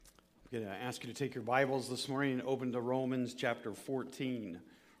I'm going to ask you to take your Bibles this morning and open to Romans chapter 14.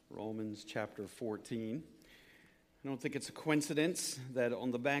 Romans chapter 14. I don't think it's a coincidence that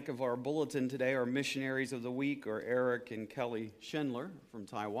on the back of our bulletin today, our missionaries of the week are Eric and Kelly Schindler from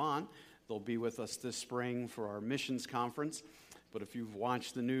Taiwan. They'll be with us this spring for our missions conference. But if you've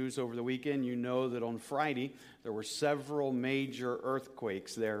watched the news over the weekend, you know that on Friday there were several major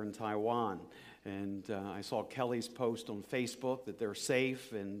earthquakes there in Taiwan. And I saw Kelly's post on Facebook that they're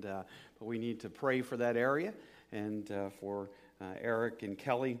safe, but we need to pray for that area and for Eric and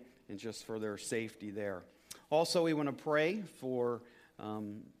Kelly and just for their safety there. Also, we want to pray for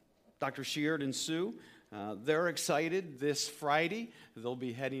Dr. Sheard and Sue. They're excited this Friday. They'll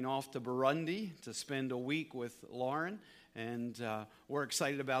be heading off to Burundi to spend a week with Lauren. And we're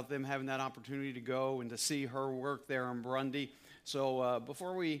excited about them having that opportunity to go and to see her work there in Burundi. So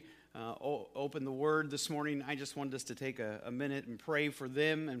before we open the word this morning, I just wanted us to take a minute and pray for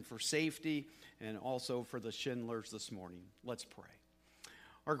them and for safety and also for the Schindlers this morning. Let's pray.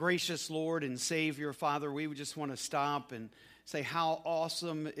 Our gracious Lord and Savior, Father, we would just want to stop and say how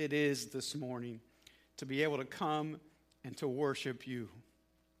awesome it is this morning to be able to come and to worship you.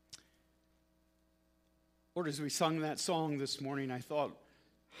 Lord, as we sung that song this morning, I thought,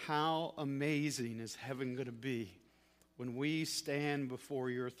 how amazing is heaven going to be when we stand before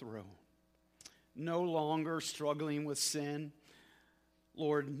your throne? No longer struggling with sin.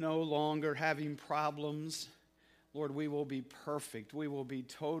 Lord, no longer having problems. Lord, we will be perfect. We will be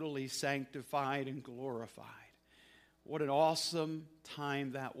totally sanctified and glorified. What an awesome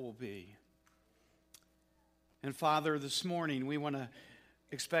time that will be. And Father, this morning we want to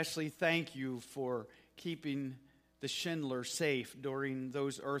especially thank you for keeping the Schindler safe during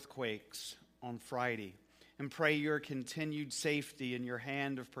those earthquakes on Friday. And pray your continued safety and your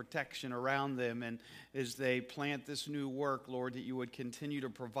hand of protection around them. And as they plant this new work, Lord, that you would continue to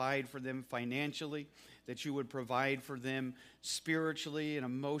provide for them financially, that you would provide for them spiritually and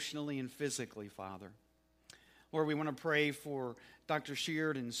emotionally and physically, Father. Lord, we want to pray for Dr.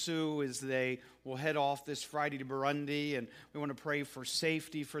 Sheard and Sue as they will head off this Friday to Burundi, and we want to pray for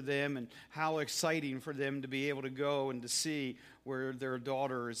safety for them and how exciting for them to be able to go and to see where their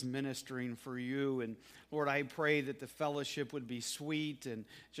daughter is ministering for you. And Lord, I pray that the fellowship would be sweet and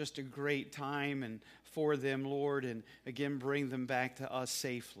just a great time and for them, Lord, and again bring them back to us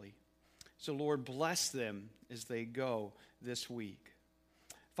safely. So Lord, bless them as they go this week.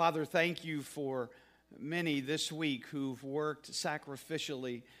 Father, thank you for many this week who've worked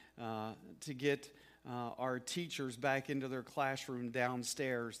sacrificially to get our teachers back into their classroom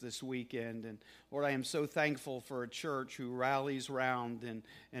downstairs this weekend. And Lord, I am so thankful for a church who rallies around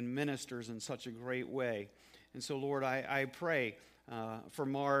and ministers in such a great way. And so, Lord, I pray for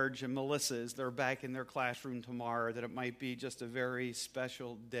Marge and Melissa as they're back in their classroom tomorrow, that it might be just a very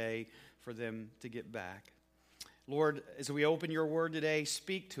special day for them to get back. Lord, as we open your word today,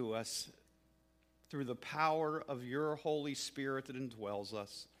 speak to us through the power of your Holy Spirit that indwells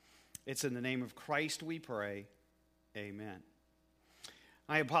us. It's in the name of Christ we pray. Amen.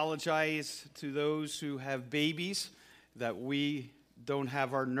 I apologize to those who have babies that we don't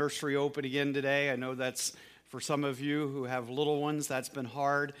have our nursery open again today. I know that's for some of you who have little ones, that's been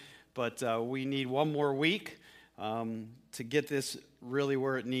hard, but we need one more week to get this really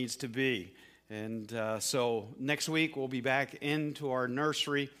where it needs to be. And so next week we'll be back into our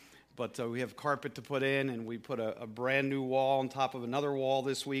nursery. But we have carpet to put in, and we put a brand new wall on top of another wall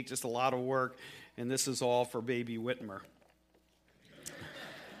this week. Just a lot of work, and this is all for baby Whitmer.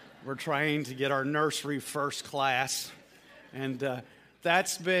 We're trying to get our nursery first class, and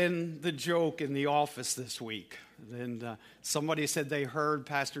that's been the joke in the office this week. And somebody said they heard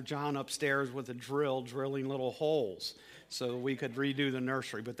Pastor John upstairs with a drill drilling little holes so we could redo the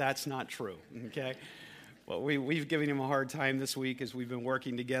nursery, but that's not true, okay? Well, we've given him a hard time this week as we've been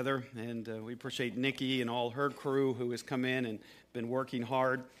working together, and we appreciate Nikki and all her crew who has come in and been working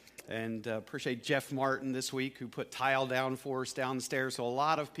hard, and appreciate Jeff Martin this week who put tile down for us downstairs. So a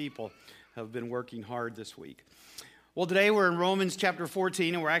lot of people have been working hard this week. Well, today we're in Romans chapter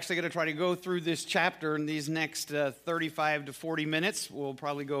 14, and we're actually going to try to go through this chapter in these next 35 to 40 minutes. We'll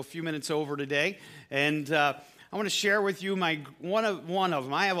probably go a few minutes over today, and I want to share with you one of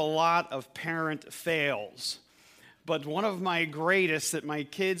them. I have a lot of parent fails, but one of my greatest that my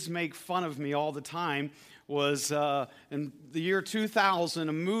kids make fun of me all the time was in the year 2000,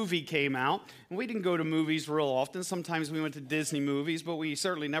 a movie came out, and we didn't go to movies real often. Sometimes we went to Disney movies, but we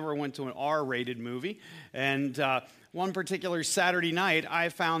certainly never went to an R-rated movie. And one particular Saturday night, I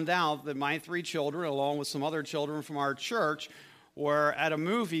found out that my 3 children, along with some other children from our church, were at a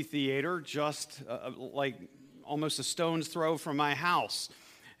movie theater just like almost a stone's throw from my house.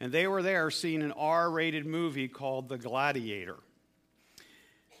 and they were there seeing an R-rated movie called The Gladiator.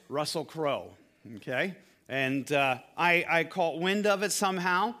 Russell Crowe, okay? And I caught wind of it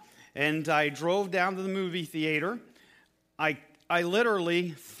somehow, and I drove down to the movie theater. I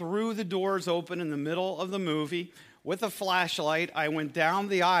literally threw the doors open in the middle of the movie with a flashlight. I went down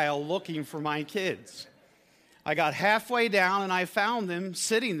the aisle looking for my kids. I got halfway down, and I found them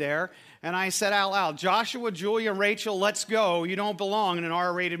sitting there, and I said out loud, "Joshua, Julia, and Rachel, let's go. You don't belong in an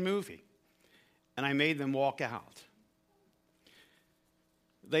R-rated movie." And I made them walk out.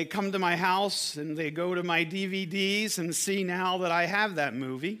 They come to my house, and they go to my DVDs and see now that I have that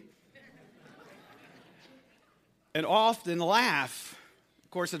movie. And often laugh.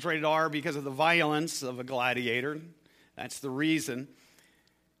 Of course, it's rated R because of the violence of a gladiator. That's the reason.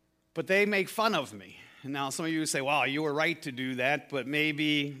 But they make fun of me. And now some of you say, wow, you were right to do that, but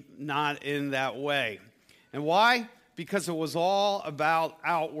maybe not in that way. And why? Because it was all about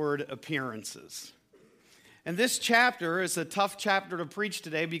outward appearances. And this chapter is a tough chapter to preach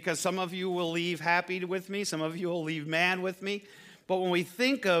today because some of you will leave happy with me, some of you will leave mad with me. But when we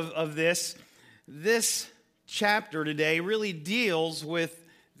think of this chapter today really deals with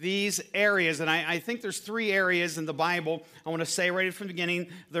these areas. And I think there's three areas in the Bible I want to say right from the beginning.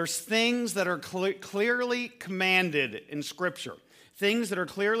 There's things that are clearly commanded in Scripture. Things that are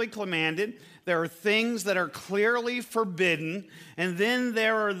clearly commanded. There are things that are clearly forbidden. And then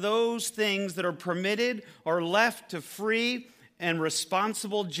there are those things that are permitted or left to free and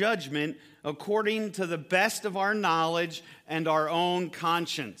responsible judgment according to the best of our knowledge and our own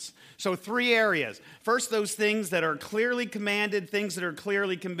conscience. So three areas. First, those things that are clearly commanded, things that are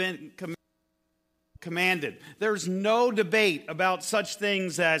clearly commanded. There's no debate about such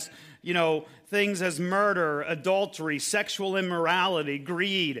things as, things as murder, adultery, sexual immorality,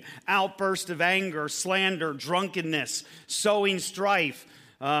 greed, outburst of anger, slander, drunkenness, sowing strife,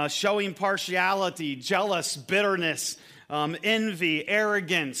 showing partiality, jealous, bitterness, envy,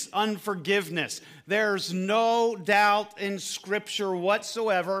 arrogance, unforgiveness. There's no doubt in Scripture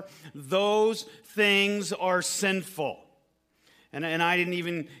whatsoever those things are sinful. And I didn't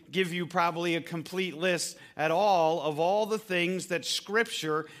even give you probably a complete list at all of all the things that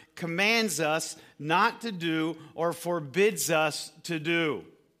Scripture commands us not to do or forbids us to do.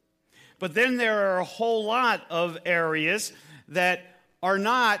 But then there are a whole lot of areas that are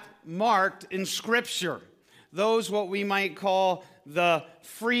not marked in Scripture. Those what we might call the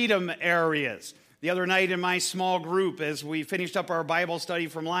freedom areas. The other night in my small group, as we finished up our Bible study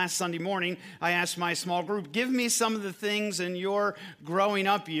from last Sunday morning, I asked my small group, give me some of the things in your growing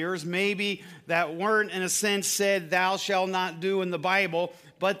up years, maybe that weren't in a sense said, thou shalt not do in the Bible,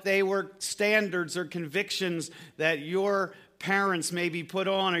 but they were standards or convictions that your parents maybe put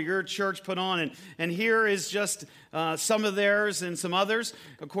on or your church put on. And here is just some of theirs and some others.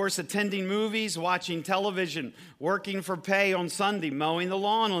 Of course, attending movies, watching television, working for pay on Sunday, mowing the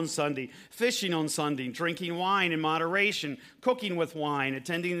lawn on Sunday, fishing on Sunday, drinking wine in moderation, cooking with wine,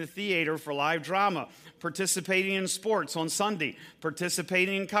 attending the theater for live drama, participating in sports on Sunday,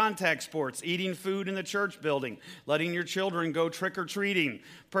 participating in contact sports, eating food in the church building, letting your children go trick-or-treating,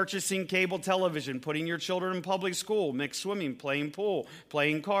 purchasing cable television, putting your children in public school, mixed swimming, playing pool,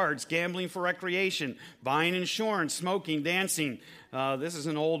 playing cards, gambling for recreation, buying insurance, smoking, dancing. This is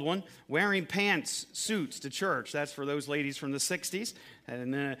an old one. Wearing pants, suits to church. That's for those ladies from the 60s.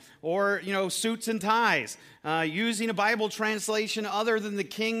 And, or suits and ties. Using a Bible translation other than the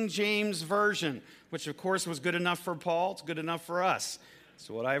King James Version, which of course was good enough for Paul. It's good enough for us. That's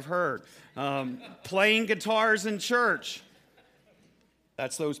what I've heard. Playing guitars in church.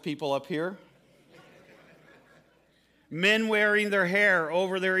 That's those people up here. Men wearing their hair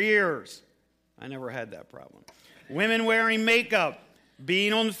over their ears. I never had that problem. Women wearing makeup.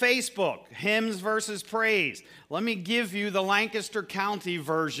 Being on Facebook. Hymns versus praise. Let me give you the Lancaster County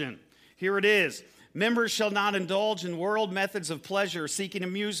version. Here it is. Members shall not indulge in world methods of pleasure, seeking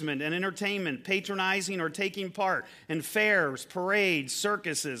amusement and entertainment, patronizing or taking part in fairs, parades,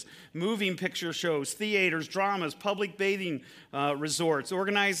 circuses, moving picture shows, theaters, dramas, public bathing resorts,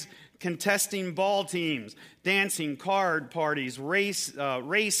 organized contesting ball teams, dancing, card parties,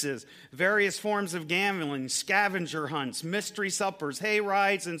 races, various forms of gambling, scavenger hunts, mystery suppers, hay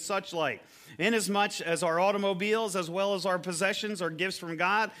rides, and such like. Inasmuch as our automobiles, as well as our possessions, are gifts from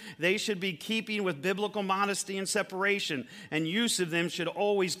God, they should be keeping with biblical modesty and separation, and use of them should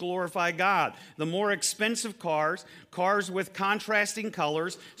always glorify God. The more expensive cars, cars with contrasting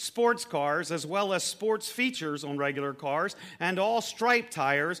colors, sports cars, as well as sports features on regular cars, and all striped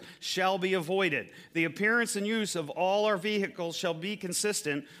tires shall be avoided. The appearance and use of all our vehicles shall be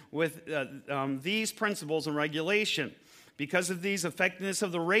consistent with these principles and regulation. Because of these effectiveness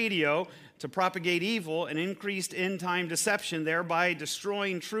of the radio to propagate evil and increased end-time deception, thereby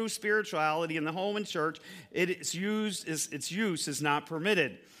destroying true spirituality in the home and church, its use is not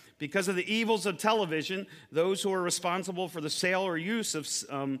permitted. Because of the evils of television, those who are responsible for the sale or use of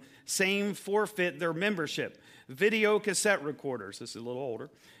same forfeit their membership. Video cassette recorders, this is a little older.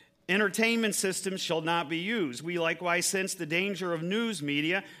 Entertainment systems shall not be used. We likewise sense the danger of news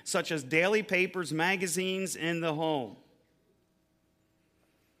media, such as daily papers, magazines, in the home.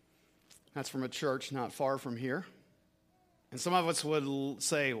 That's from a church not far from here. And some of us would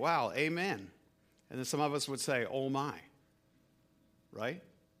say, wow, amen. And then some of us would say, oh my. Right?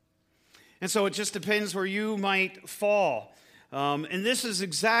 And so it just depends where you might fall. And this is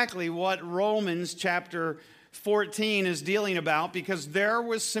exactly what Romans chapter 14 is dealing about, because there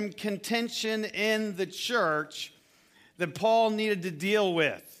was some contention in the church that Paul needed to deal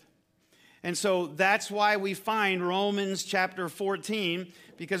with. And so that's why we find Romans chapter 14,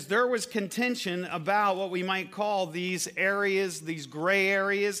 because there was contention about what we might call these areas, these gray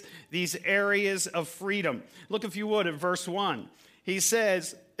areas, these areas of freedom. Look, if you would, at verse 1. He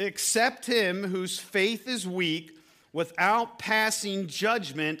says, "Accept him whose faith is weak without passing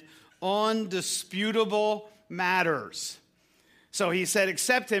judgment on disputable matters." So he said,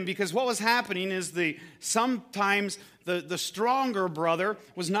 accept him, because what was happening is sometimes the stronger brother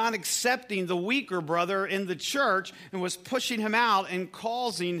was not accepting the weaker brother in the church and was pushing him out and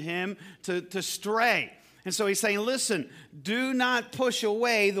causing him to stray. And so he's saying, listen, do not push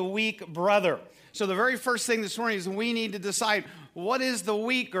away the weak brother. So the very first thing this morning is we need to decide what is the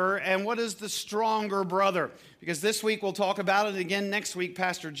weaker and what is the stronger brother. Because this week we'll talk about it again. Next week,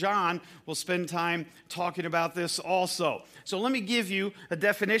 Pastor John will spend time talking about this also. So let me give you a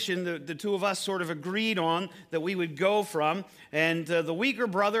definition that the two of us sort of agreed on that we would go from. And the weaker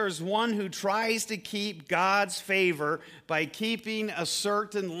brother is one who tries to keep God's favor by keeping a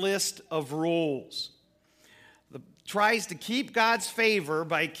certain list of rules. Tries to keep God's favor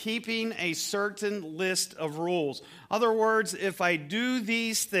by keeping a certain list of rules. Other words, if I do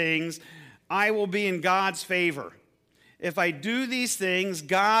these things, I will be in God's favor. If I do these things,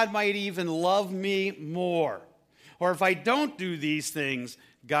 God might even love me more. Or if I don't do these things,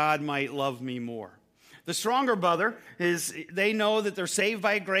 God might love me more. The stronger brother they know that they're saved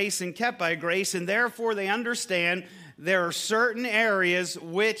by grace and kept by grace, and therefore they understand there are certain areas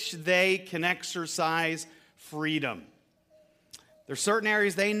which they can exercise freedom. There's certain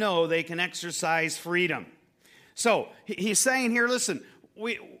areas they know they can exercise freedom. So he's saying here, listen,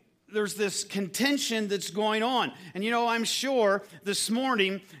 there's this contention that's going on. And I'm sure this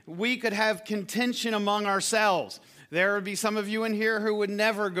morning we could have contention among ourselves. There would be some of you in here who would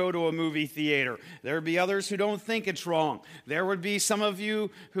never go to a movie theater. There would be others who don't think it's wrong. There would be some of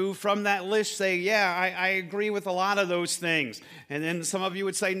you who from that list say, yeah, I agree with a lot of those things. And then some of you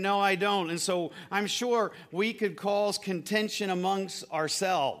would say, no, I don't. And so I'm sure we could cause contention amongst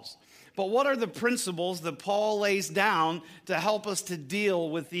ourselves. But what are the principles that Paul lays down to help us to deal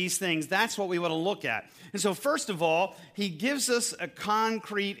with these things? That's what we want to look at. And so first of all, he gives us a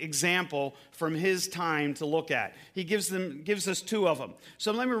concrete example from his time to look at. He gives us two of them.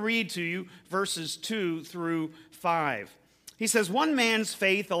 So let me read to you verses 2 through 5. He says, one man's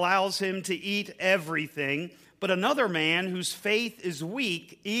faith allows him to eat everything, but another man whose faith is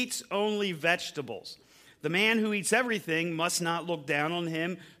weak eats only vegetables. The man who eats everything must not look down on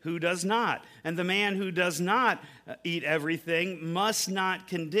him who does not. And the man who does not eat everything must not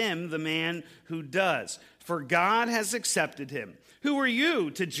condemn the man who does. For God has accepted him. Who are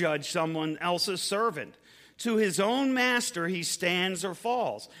you to judge someone else's servant? To his own master he stands or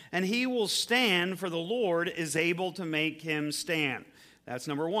falls. And he will stand, for the Lord is able to make him stand. That's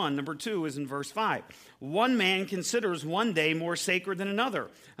number one. Number two is in verse 5. One man considers one day more sacred than another.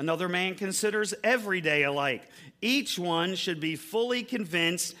 Another man considers every day alike. Each one should be fully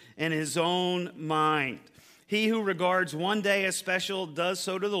convinced in his own mind. He who regards one day as special does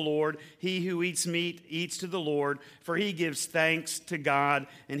so to the Lord. He who eats meat eats to the Lord, for he gives thanks to God.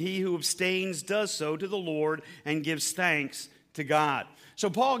 And he who abstains does so to the Lord and gives thanks to God. So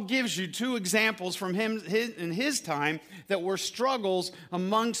Paul gives you two examples from him in his time that were struggles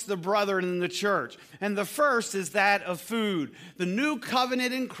amongst the brethren in the church. And the first is that of food. The new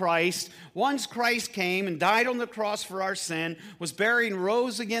covenant in Christ, once Christ came and died on the cross for our sin, was buried and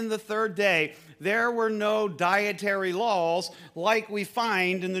rose again the third day, there were no dietary laws like we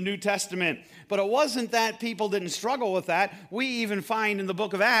find in the New Testament. But it wasn't that people didn't struggle with that. We even find in the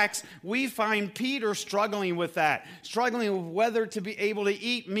book of Acts, we find Peter struggling with that, struggling with whether to be able to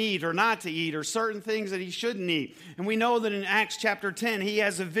eat meat or not to eat, or certain things that he shouldn't eat. And we know that in Acts chapter 10, he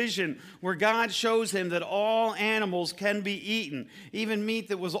has a vision where God shows him that all animals can be eaten. Even meat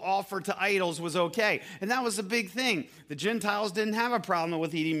that was offered to idols was okay. And that was a big thing. The Gentiles didn't have a problem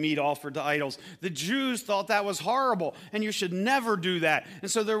with eating meat offered to idols. The Jews thought that was horrible, and you should never do that. And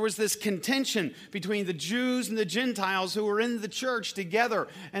so there was this contention between the Jews and the Gentiles who were in the church together,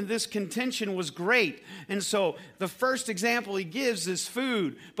 and this contention was great. And so the first example he gives is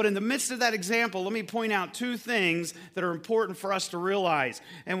food. But in the midst of that example, let me point out two things that are important for us to realize.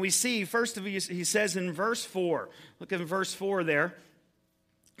 And we see, first of all, he says in verse 4, look at verse 4 there.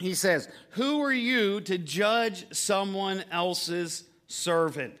 He says, "Who are you to judge someone else's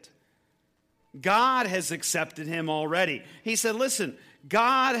servant?" God has accepted him already. He said, listen,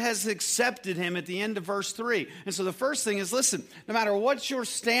 God has accepted him at the end of verse 3. And so the first thing is, listen, no matter what your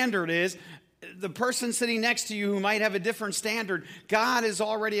standard is, the person sitting next to you who might have a different standard, God has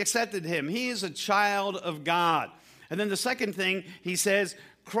already accepted him. He is a child of God. And then the second thing, he says,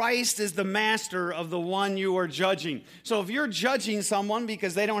 Christ is the master of the one you are judging. So if you're judging someone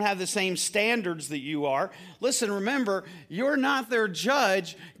because they don't have the same standards that you are, listen, remember, you're not their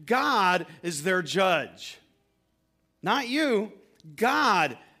judge. God is their judge. Not you.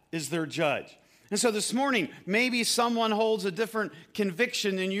 God is their judge. And so this morning, maybe someone holds a different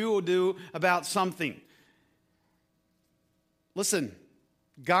conviction than you will do about something. Listen,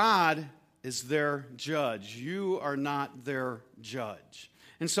 God is their judge. You are not their judge.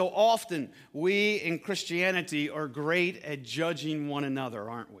 And so often, we in Christianity are great at judging one another,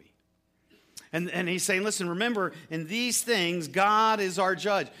 aren't we? And he's saying, listen, remember, in these things, God is our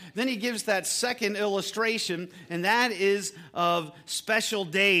judge. Then he gives that second illustration, and that is of special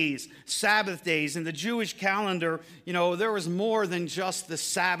days, Sabbath days. In the Jewish calendar, you know, there was more than just the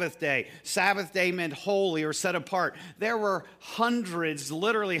Sabbath day. Sabbath day meant holy or set apart. There were hundreds,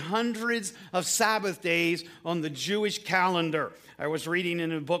 literally hundreds of Sabbath days on the Jewish calendar. I was reading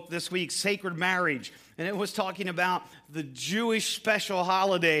in a book this week, Sacred Marriage, and it was talking about the Jewish special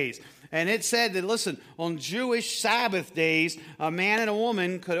holidays. And it said that, listen, on Jewish Sabbath days, a man and a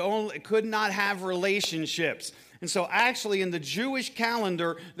woman could not have relationships. And so actually in the Jewish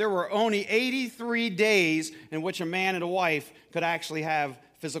calendar, there were only 83 days in which a man and a wife could actually have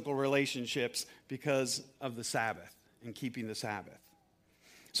physical relationships because of the Sabbath and keeping the Sabbath.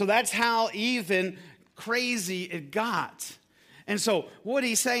 So that's how even crazy it got. And so what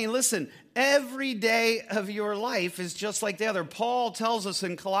he's saying, listen, every day of your life is just like the other. Paul tells us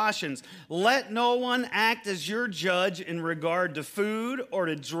in Colossians, let no one act as your judge in regard to food or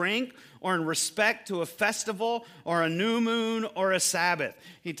to drink or in respect to a festival or a new moon or a Sabbath.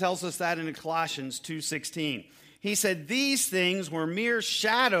 He tells us that in Colossians 2:16. He said, these things were mere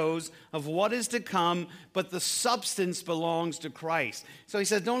shadows of what is to come, but the substance belongs to Christ. So he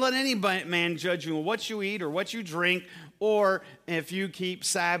says, don't let any man judge you on what you eat or what you drink, or if you keep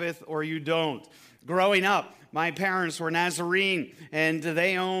Sabbath or you don't. Growing up, my parents were Nazarene, and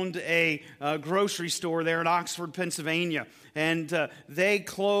they owned a grocery store there in Oxford, Pennsylvania. And they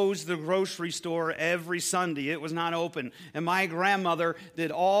closed the grocery store every Sunday. It was not open. And my grandmother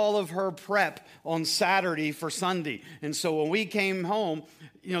did all of her prep on Saturday for Sunday. And so when we came home,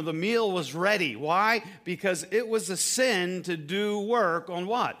 you know, the meal was ready. Why? Because it was a sin to do work on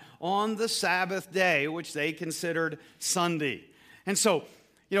what? On the Sabbath day, which they considered Sunday. And so,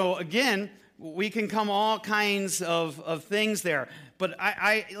 you know, again, we can come all kinds of things there. But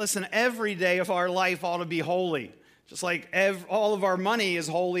I listen, every day of our life ought to be holy. Just like all of our money is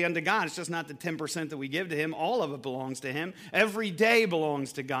holy unto God. It's just not the 10% that we give to him. All of it belongs to him. Every day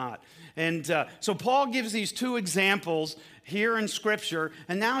belongs to God. And so Paul gives these two examples here in Scripture.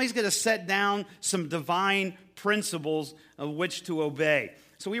 And now he's going to set down some divine principles of which to obey.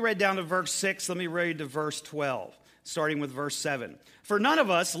 So we read down to verse 6. Let me read to verse 12, starting with verse 7. For none of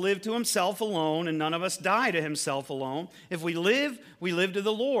us live to himself alone, and none of us die to himself alone. If we live to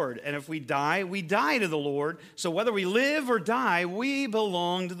the Lord. And if we die to the Lord. So whether we live or die, we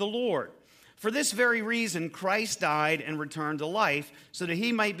belong to the Lord. For this very reason, Christ died and returned to life, so that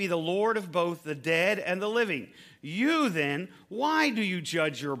he might be the Lord of both the dead and the living. You then, why do you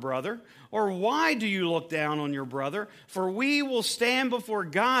judge your brother? Or why do you look down on your brother? For we will stand before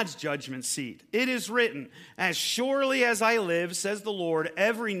God's judgment seat. It is written, as surely as I live, says the Lord,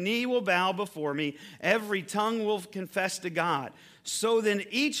 every knee will bow before me, every tongue will confess to God. So then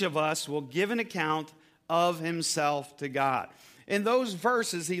each of us will give an account of himself to God. in those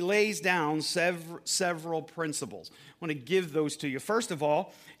verses, he lays down several principles. I want to give those to you. First of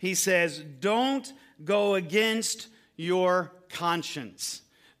all, he says, don't go against your conscience.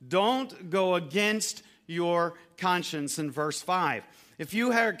 Don't go against your conscience in verse 5. If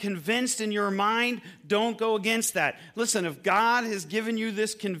you are convinced in your mind, don't go against that. Listen, if God has given you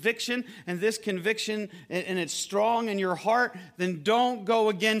this conviction and it's strong in your heart, then don't go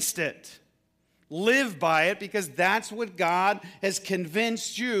against it. Live by it, because that's what God has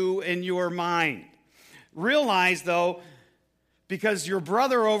convinced you in your mind. Realize, though, because your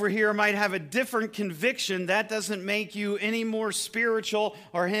brother over here might have a different conviction, that doesn't make you any more spiritual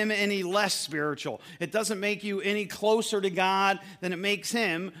or him any less spiritual. It doesn't make you any closer to God than it makes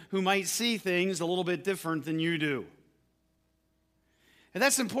him, who might see things a little bit different than you do. And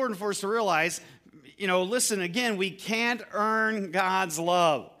that's important for us to realize. Listen, again, we can't earn God's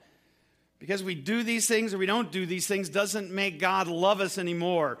love. Because we do these things or we don't do these things doesn't make God love us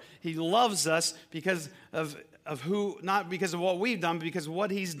anymore. He loves us because of who, not because of what we've done, but because of what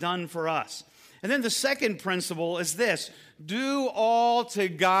he's done for us. And then the second principle is this: do all to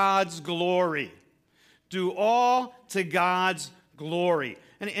God's glory. Do all to God's glory.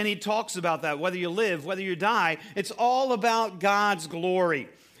 And he talks about that, whether you live, whether you die, it's all about God's glory.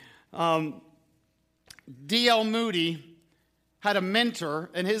 D.L. Moody had a mentor,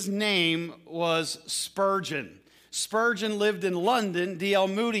 and his name was Spurgeon. Spurgeon lived in London. D.L.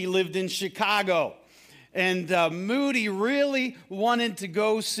 Moody lived in Chicago. And Moody really wanted to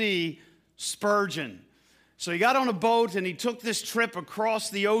go see Spurgeon. So he got on a boat, and he took this trip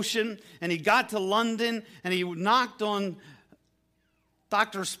across the ocean, and he got to London, and he knocked on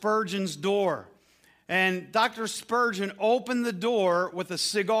Dr. Spurgeon's door. And Dr. Spurgeon opened the door with a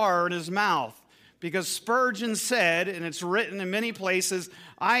cigar in his mouth. Because Spurgeon said, and it's written in many places,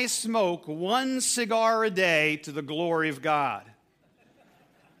 I smoke one cigar a day to the glory of God.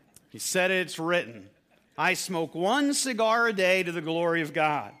 He said it's written. I smoke one cigar a day to the glory of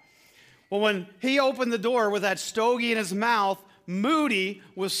God. Well, when he opened the door with that stogie in his mouth, Moody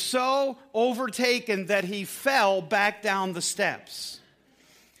was so overtaken that he fell back down the steps.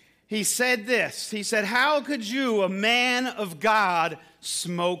 He said this. He said, how could you, a man of God,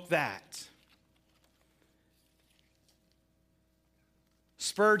 smoke that?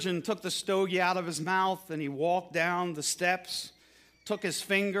 Spurgeon took the stogie out of his mouth and he walked down the steps, took his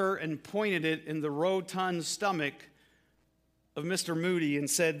finger and pointed it in the rotund stomach of Mr. Moody and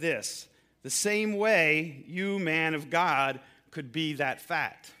said this: the same way you, man of God, could be that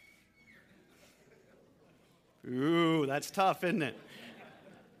fat. Ooh, that's tough, isn't it?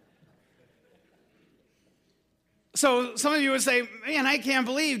 So some of you would say, man, I can't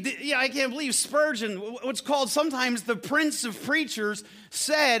believe Spurgeon, what's called sometimes the Prince of Preachers,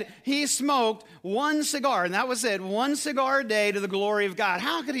 said he smoked one cigar, and that was it, one cigar a day to the glory of God.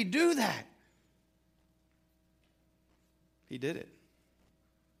 How could he do that? He did it.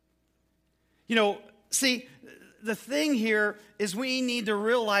 See, the thing here is we need to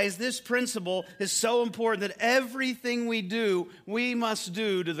realize this principle is so important that everything we do, we must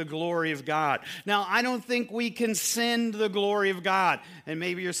do to the glory of God. Now, I don't think we can sin to the glory of God. And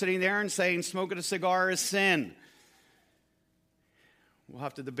maybe you're sitting there and saying smoking a cigar is sin. We'll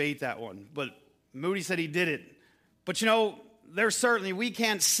have to debate that one. But Moody said he did it. But we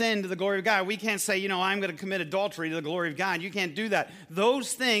can't sin to the glory of God. We can't say, I'm going to commit adultery to the glory of God. You can't do that.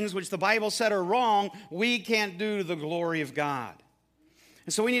 Those things which the Bible said are wrong, we can't do to the glory of God.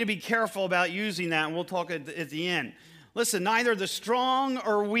 And so we need to be careful about using that, and we'll talk at the end. Listen, neither the strong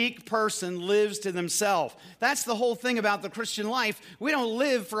or weak person lives to themselves. That's the whole thing about the Christian life. We don't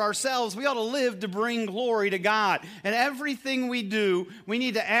live for ourselves. We ought to live to bring glory to God. And everything we do, we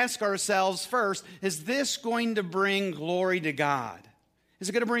need to ask ourselves first, is this going to bring glory to God? Is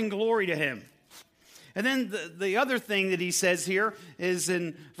it going to bring glory to Him? And then the other thing that he says here is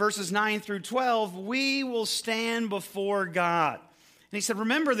in verses 9 through 12, we will stand before God. And he said,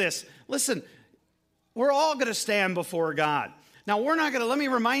 remember this. Listen, we're all going to stand before God. Now, let me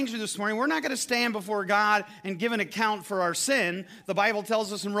remind you this morning, we're not going to stand before God and give an account for our sin. The Bible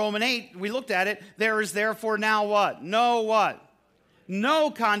tells us in Romans 8, we looked at it, there is therefore now what?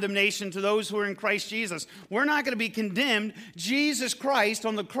 No condemnation to those who are in Christ Jesus. We're not going to be condemned. Jesus Christ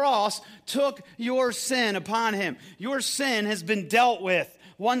on the cross took your sin upon Him. Your sin has been dealt with.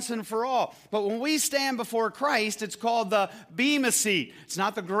 once and for all. But when we stand before Christ, it's called the Bema seat. It's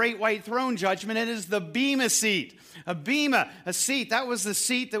not the great white throne judgment. It is the Bema seat. A bema, a seat, that was the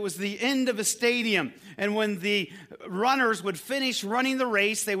seat that was the end of a stadium. And when the runners would finish running the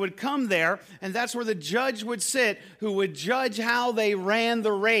race, they would come there, and that's where the judge would sit, who would judge how they ran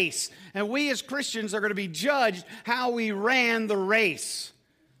the race. And we as Christians are going to be judged how we ran the race,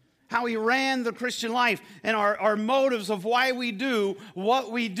 how we ran the Christian life, and our motives of why we do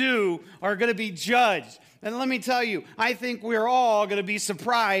what we do are going to be judged. And let me tell you, I think we're all going to be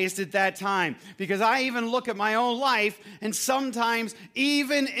surprised at that time, because I even look at my own life, and sometimes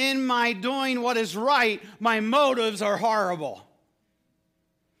even in my doing what is right, my motives are horrible.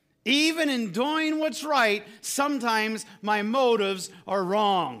 Even in doing what's right, sometimes my motives are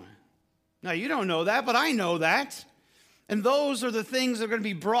wrong. Now, you don't know that, but I know that. And those are the things that are going to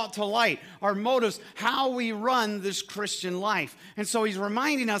be brought to light, our motives, how we run this Christian life. And so he's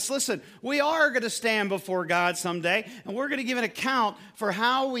reminding us, listen, we are going to stand before God someday, and we're going to give an account for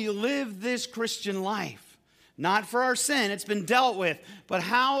how we live this Christian life. Not for our sin, it's been dealt with, but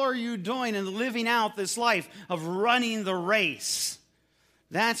how are you doing in living out this life of running the race?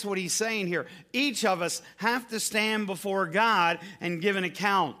 That's what he's saying here. Each of us have to stand before God and give an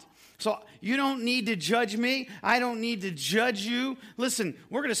account. So you don't need to judge me. I don't need to judge you. Listen,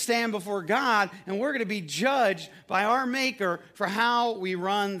 we're going to stand before God, and we're going to be judged by our Maker for how we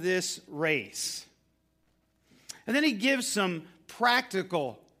run this race. And then he gives some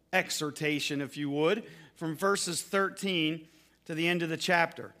practical exhortation, if you would, from verses 13 to the end of the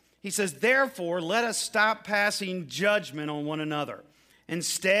chapter. He says, "Therefore, let us stop passing judgment on one another.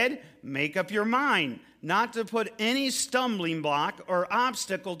 Instead, make up your mind not to put any stumbling block or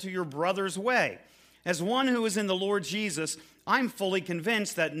obstacle to your brother's way. As one who is in the Lord Jesus, I'm fully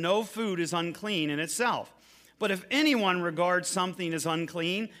convinced that no food is unclean in itself. But if anyone regards something as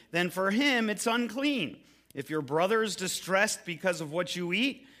unclean, then for him it's unclean. If your brother is distressed because of what you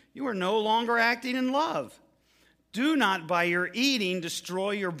eat, you are no longer acting in love. Do not by your eating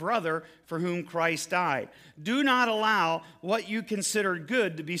destroy your brother for whom Christ died. Do not allow what you consider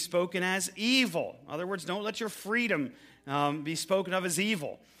good to be spoken as evil." In other words, don't let your freedom be spoken of as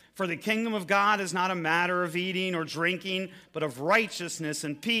evil. "For the kingdom of God is not a matter of eating or drinking, but of righteousness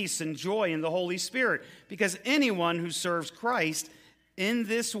and peace and joy in the Holy Spirit. Because anyone who serves Christ in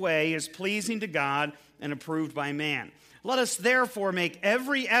this way is pleasing to God and approved by man. Let us therefore make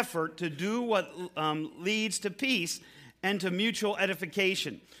every effort to do what leads to peace and to mutual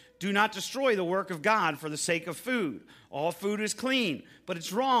edification. Do not destroy the work of God for the sake of food. All food is clean, but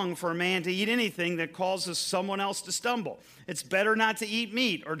it's wrong for a man to eat anything that causes someone else to stumble. It's better not to eat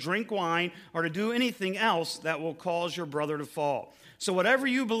meat or drink wine or to do anything else that will cause your brother to fall. So whatever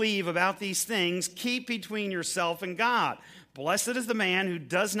you believe about these things, keep between yourself and God. Blessed is the man who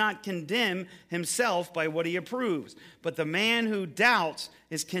does not condemn himself by what he approves. But the man who doubts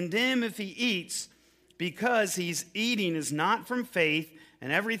is condemned if he eats, because he's eating is not from faith,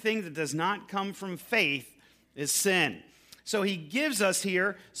 and everything that does not come from faith is sin." So he gives us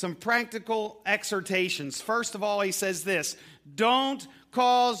here some practical exhortations. First of all, he says this: don't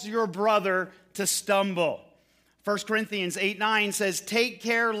cause your brother to stumble. 1 Corinthians 8:9 says, "Take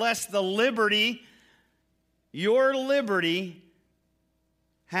care lest your liberty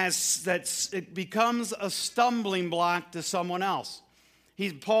it becomes a stumbling block to someone else."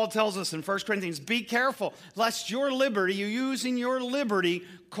 Paul tells us in 1 Corinthians, be careful lest your liberty, you using your liberty,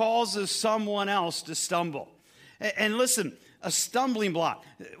 causes someone else to stumble. And listen, a stumbling block.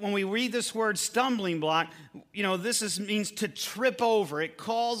 When we read this word stumbling block, this means to trip over. It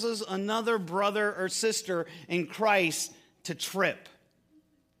causes another brother or sister in Christ to trip.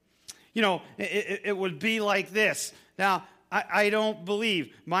 It would be like this. Now, I don't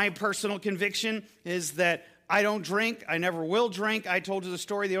believe. My personal conviction is that I don't drink. I never will drink. I told you the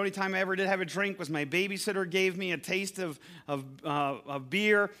story. The only time I ever did have a drink was my babysitter gave me a taste of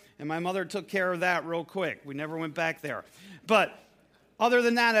beer, and my mother took care of that real quick. We never went back there. But other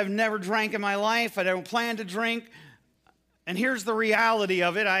than that, I've never drank in my life. I don't plan to drink. And here's the reality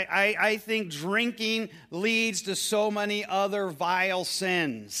of it. I think drinking leads to so many other vile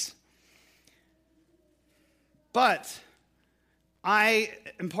sins. But I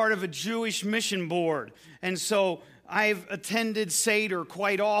am part of a Jewish mission board, and so I've attended Seder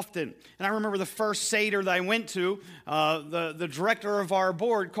quite often. And I remember the first Seder that I went to, the director of our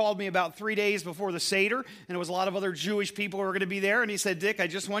board called me about 3 days before the Seder, and there was a lot of other Jewish people who were going to be there, and he said, "Dick, I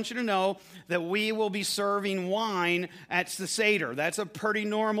just want you to know that we will be serving wine at the Seder. That's a pretty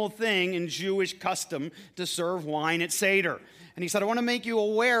normal thing in Jewish custom to serve wine at Seder." And he said, "I want to make you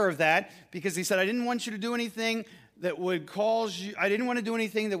aware of that," because he said, "I didn't want you to do anything that would cause you, I didn't want to do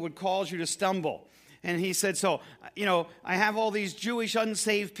anything that would cause you to stumble. And he said, so, I have all these Jewish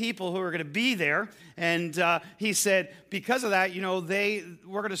unsaved people who are going to be there. And he said, because of that,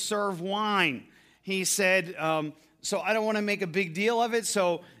 we're going to serve wine. He said, so I don't want to make a big deal of it.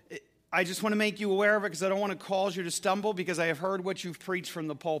 So I just want to make you aware of it because I don't want to cause you to stumble because I have heard what you've preached from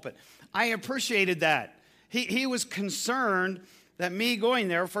the pulpit. I appreciated that. He was concerned that me going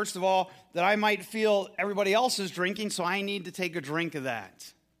there, first of all, that I might feel everybody else is drinking, so I need to take a drink of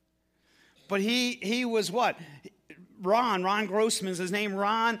that. But he was what? Ron Grossman's his name.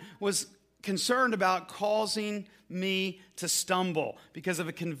 Ron was concerned about causing me to stumble because of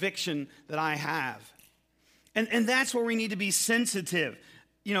a conviction that I have. And that's where we need to be sensitive.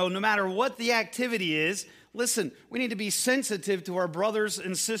 No matter what the activity is, listen, we need to be sensitive to our brothers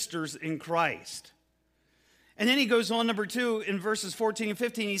and sisters in Christ. And then he goes on, number 2, in verses 14 and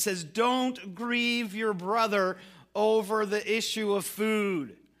 15, he says, don't grieve your brother over the issue of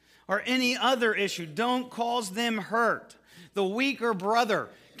food or any other issue. Don't cause them hurt. The weaker brother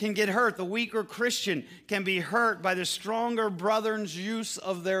can get hurt. The weaker Christian can be hurt by the stronger brother's use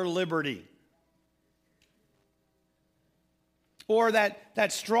of their liberty. Or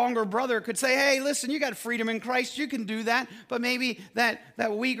that stronger brother could say, hey, listen, you got freedom in Christ. You can do that. But maybe that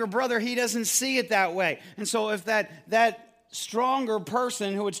weaker brother, he doesn't see it that way. And so if that stronger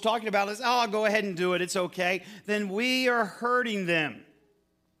person who it's talking about is, I'll go ahead and do it, it's okay, then we are hurting them.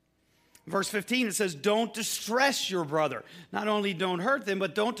 Verse 15, it says, don't distress your brother. Not only don't hurt them,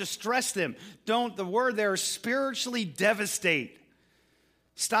 but don't distress them. The word there is spiritually devastate.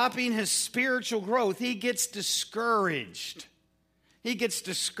 Stopping his spiritual growth, he gets discouraged. He gets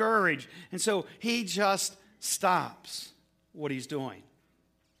discouraged. And so he just stops what he's doing.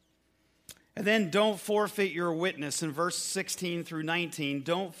 And then don't forfeit your witness. In verse 16 through 19,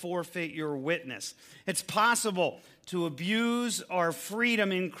 don't forfeit your witness. It's possible to abuse our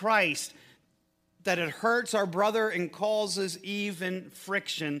freedom in Christ, that it hurts our brother and causes even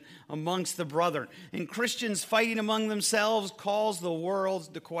friction amongst the brethren. And Christians fighting among themselves cause the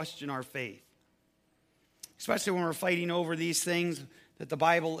world to question our faith. Especially when we're fighting over these things that the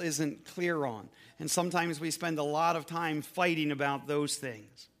Bible isn't clear on. And sometimes we spend a lot of time fighting about those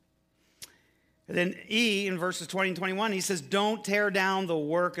things. And then E, in verses 20 and 21, he says, don't tear down the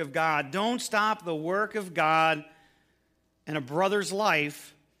work of God. Don't stop the work of God in a brother's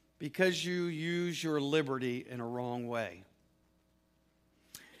life because you use your liberty in a wrong way.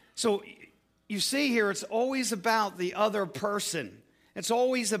 So you see here, it's always about the other person. It's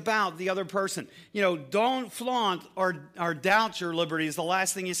always about the other person. Don't flaunt or doubt your liberty is the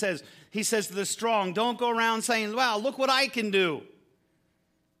last thing he says. He says to the strong, don't go around saying, wow, look what I can do.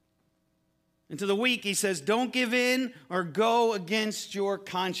 And to the weak, he says, don't give in or go against your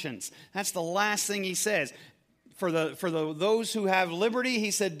conscience. That's the last thing he says. For those who have liberty,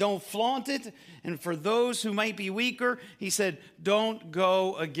 he said, don't flaunt it. And for those who might be weaker, he said, don't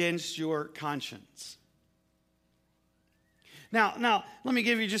go against your conscience. Now, let me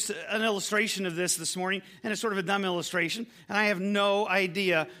give you just an illustration of this morning, and it's sort of a dumb illustration, and I have no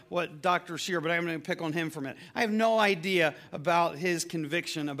idea what Dr. Shear, but I'm going to pick on him for a minute. I have no idea about his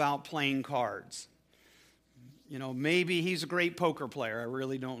conviction about playing cards. Maybe he's a great poker player. I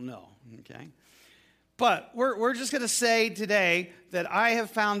really don't know, okay? But we're just going to say today that I have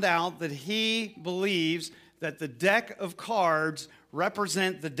found out that he believes that the deck of cards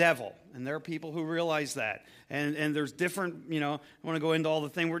represent the devil. And there are people who realize that. And there's different, I want to go into all the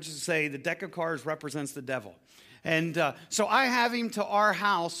things. We're just to say the deck of cards represents the devil. And so I have him to our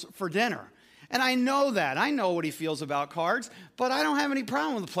house for dinner. And I know that. I know what he feels about cards, but I don't have any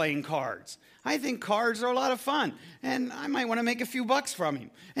problem with playing cards. I think cards are a lot of fun. And I might want to make a few bucks from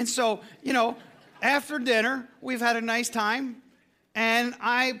him. And so, after dinner, we've had a nice time. And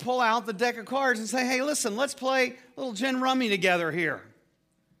I pull out the deck of cards and say, hey, listen, let's play a little gin rummy together here.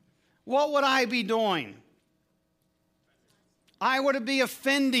 What would I be doing? I would be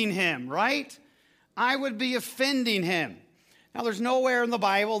offending him, right? I would be offending him. Now, there's nowhere in the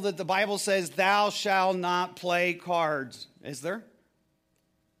Bible that the Bible says, thou shalt not play cards. Is there?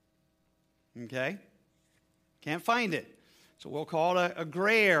 Okay. Can't find it. So we'll call it a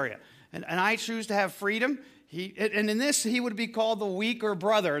gray area. And I choose to have freedom. And in this, he would be called the weaker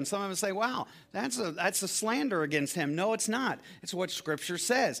brother. And some of us say, wow, that's a slander against him. No, it's not. It's what Scripture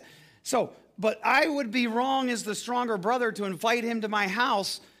says. So, but I would be wrong as the stronger brother to invite him to my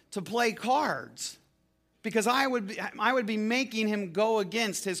house to play cards, because I would be making him go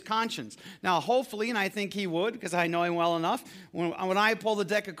against his conscience. Now, hopefully, and I think he would, because I know him well enough, when I pull the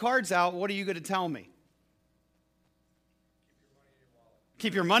deck of cards out, what are you going to tell me?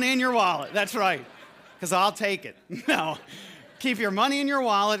 Keep your money in your wallet. That's right. because I'll take it. No, keep your money in your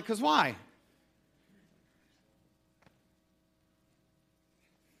wallet, because why?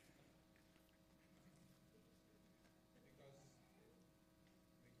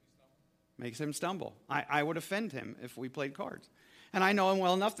 Makes him stumble. I would offend him if we played cards. And I know him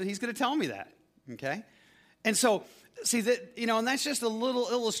well enough that he's going to tell me that, okay? And so, see, that, and that's just a little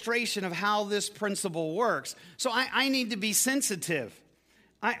illustration of how this principle works. So I need to be sensitive.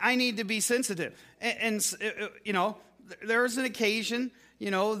 I need to be sensitive. And there's an occasion,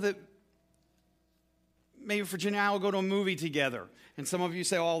 that maybe Virginia and I will go to a movie together. And some of you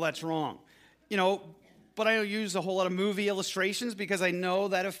say, oh, that's wrong. But I don't use a whole lot of movie illustrations because I know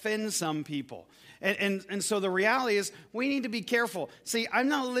that offends some people. And so the reality is we need to be careful. See, I'm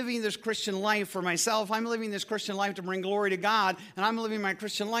not living this Christian life for myself. I'm living this Christian life to bring glory to God, and I'm living my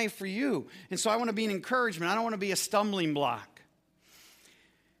Christian life for you. And so I want to be an encouragement. I don't want to be a stumbling block.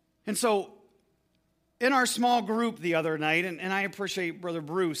 And so in our small group the other night, and I appreciate Brother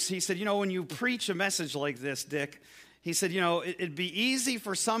Bruce, he said, when you preach a message like this, Dick, he said, it'd be easy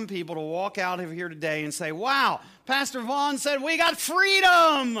for some people to walk out of here today and say, wow, Pastor Vaughn said we got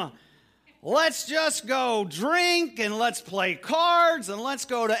freedom. Let's just go drink and let's play cards and let's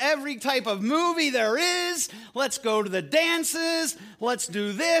go to every type of movie there is. Let's go to the dances. Let's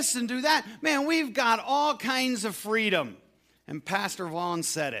do this and do that. Man, we've got all kinds of freedom. And Pastor Vaughn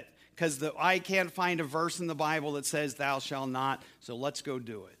said it because I can't find a verse in the Bible that says thou shalt not, so let's go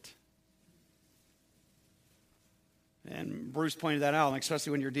do it. And Bruce pointed that out,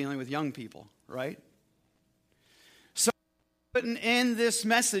 especially when you're dealing with young people, right? So I couldn't end this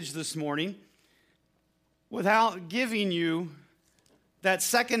message this morning without giving you that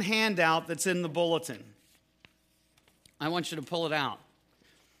second handout that's in the bulletin. I want you to pull it out.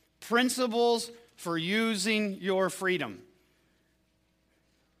 Principles for using your freedom.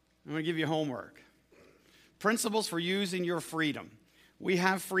 I'm going to give you homework. Principles for using your freedom. We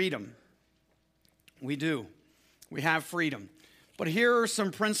have freedom. We do. We have freedom. But here are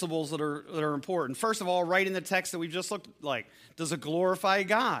some principles that are important. First of all, right in the text that we've just looked like, does it glorify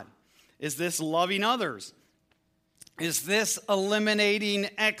God? Is this loving others? Is this eliminating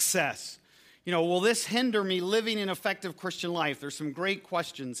excess? Will this hinder me living an effective Christian life? There's some great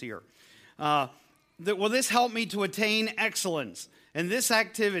questions here. Will this help me to attain excellence? And is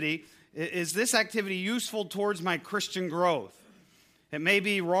this activity useful towards my Christian growth? It may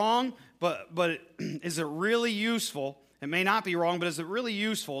be wrong, but is it really useful? It may not be wrong, but is it really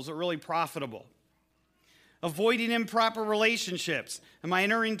useful? Is it really profitable? Avoiding improper relationships. Am I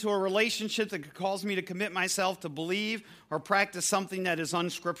entering into a relationship that could cause me to commit myself to believe or practice something that is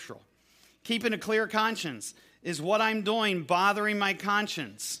unscriptural? Keeping a clear conscience. Is what I'm doing bothering my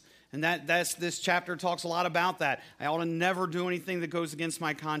conscience? And this chapter talks a lot about that. I ought to never do anything that goes against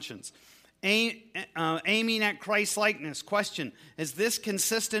my conscience. Aiming at Christ's likeness. Question, is this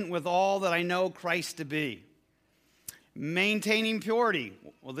consistent with all that I know Christ to be? Maintaining purity.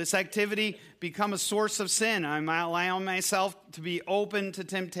 Will this activity become a source of sin? Am I allowing myself to be open to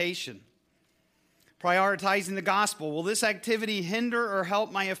temptation? Prioritizing the gospel. Will this activity hinder or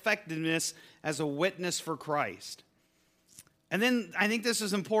help my effectiveness as a witness for Christ? And then I think this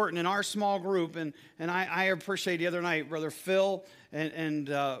is important in our small group, and I appreciate the other night, Brother Phil and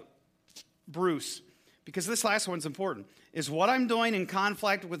Bruce, because this last one's important. Is what I'm doing in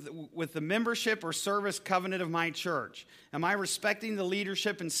conflict with the membership or service covenant of my church? Am I respecting the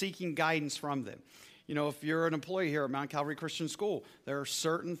leadership and seeking guidance from them? If you're an employee here at Mount Calvary Christian School, there are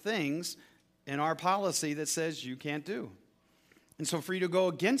certain things in our policy that says you can't do. And so for you to go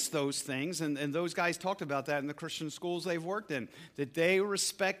against those things, and those guys talked about that in the Christian schools they've worked in, that they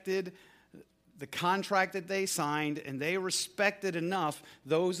respected the contract that they signed, and they respected enough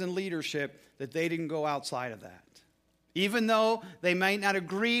those in leadership that they didn't go outside of that. Even though they might not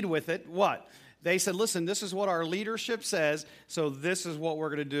agreed with it, what? They said, listen, this is what our leadership says, so this is what we're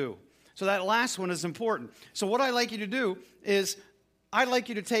going to do. So that last one is important. So what I'd like you to do is I'd like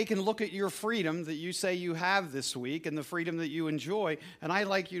you to take and look at your freedom that you say you have this week and the freedom that you enjoy, and I'd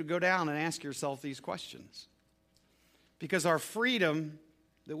like you to go down and ask yourself these questions. Because our freedom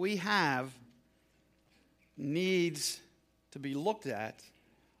that we have needs to be looked at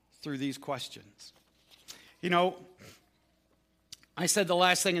through these questions. I said the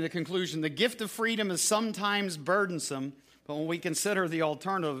last thing in the conclusion, the gift of freedom is sometimes burdensome, but when we consider the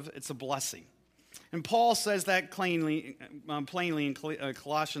alternative, it's a blessing. And Paul says that plainly in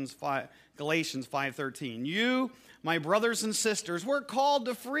Galatians 5:13. You, my brothers and sisters, we're called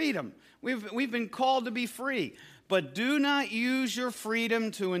to freedom. We've been called to be free. But do not use your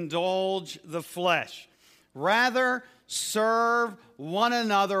freedom to indulge the flesh. Rather, serve one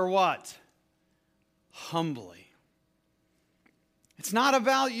another what? humbly. It's not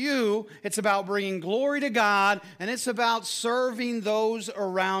about you. It's about bringing glory to God, and it's about serving those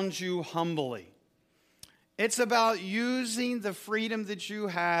around you humbly. It's about using the freedom that you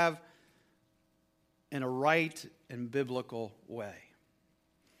have in a right and biblical way.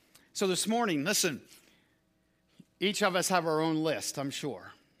 So this morning, listen, each of us have our own list, I'm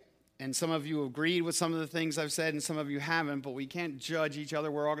sure. And some of you agreed with some of the things I've said, and some of you haven't, but we can't judge each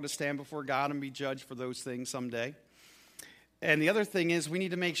other. We're all going to stand before God and be judged for those things someday. And the other thing is we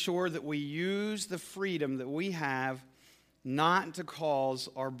need to make sure that we use the freedom that we have not to cause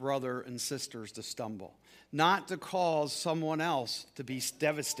our brother and sisters to stumble, not to cause someone else to be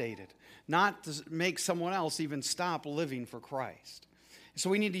devastated, not to make someone else even stop living for Christ. So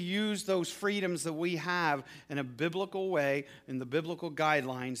we need to use those freedoms that we have in a biblical way, in the biblical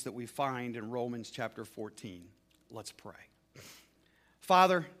guidelines that we find in Romans chapter 14. Let's pray.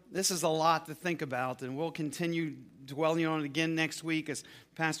 Father, this is a lot to think about, and we'll continue dwelling on it again next week as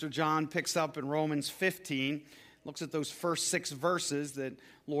Pastor John picks up in Romans 15, looks at those first 6 verses that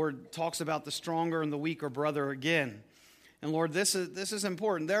Lord talks about the stronger and the weaker brother again. And Lord, this is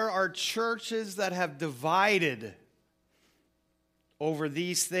important. There are churches that have divided over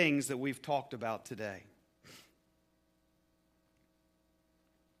these things that we've talked about today.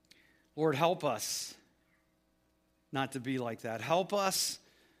 Lord, help us not to be like that. Help us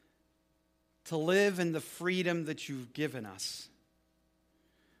to live in the freedom that you've given us.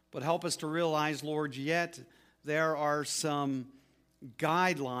 But help us to realize, Lord, yet there are some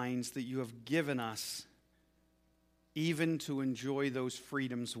guidelines that you have given us even to enjoy those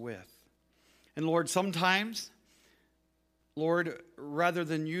freedoms with. And Lord, sometimes, Lord, rather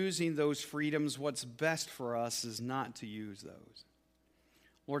than using those freedoms, what's best for us is not to use those.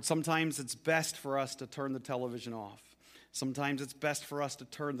 Lord, sometimes it's best for us to turn the television off. Sometimes it's best for us to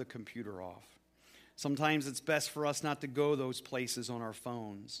turn the computer off. Sometimes it's best for us not to go those places on our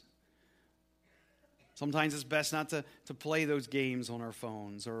phones. Sometimes it's best not to play those games on our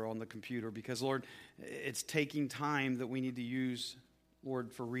phones or on the computer because, Lord, it's taking time that we need to use,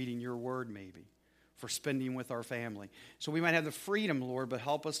 Lord, for reading your word maybe, for spending with our family. So we might have the freedom, Lord, but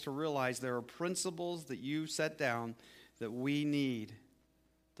help us to realize there are principles that you set down that we need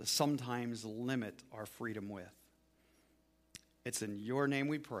to sometimes limit our freedom with. It's in your name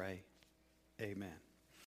we pray. Amen.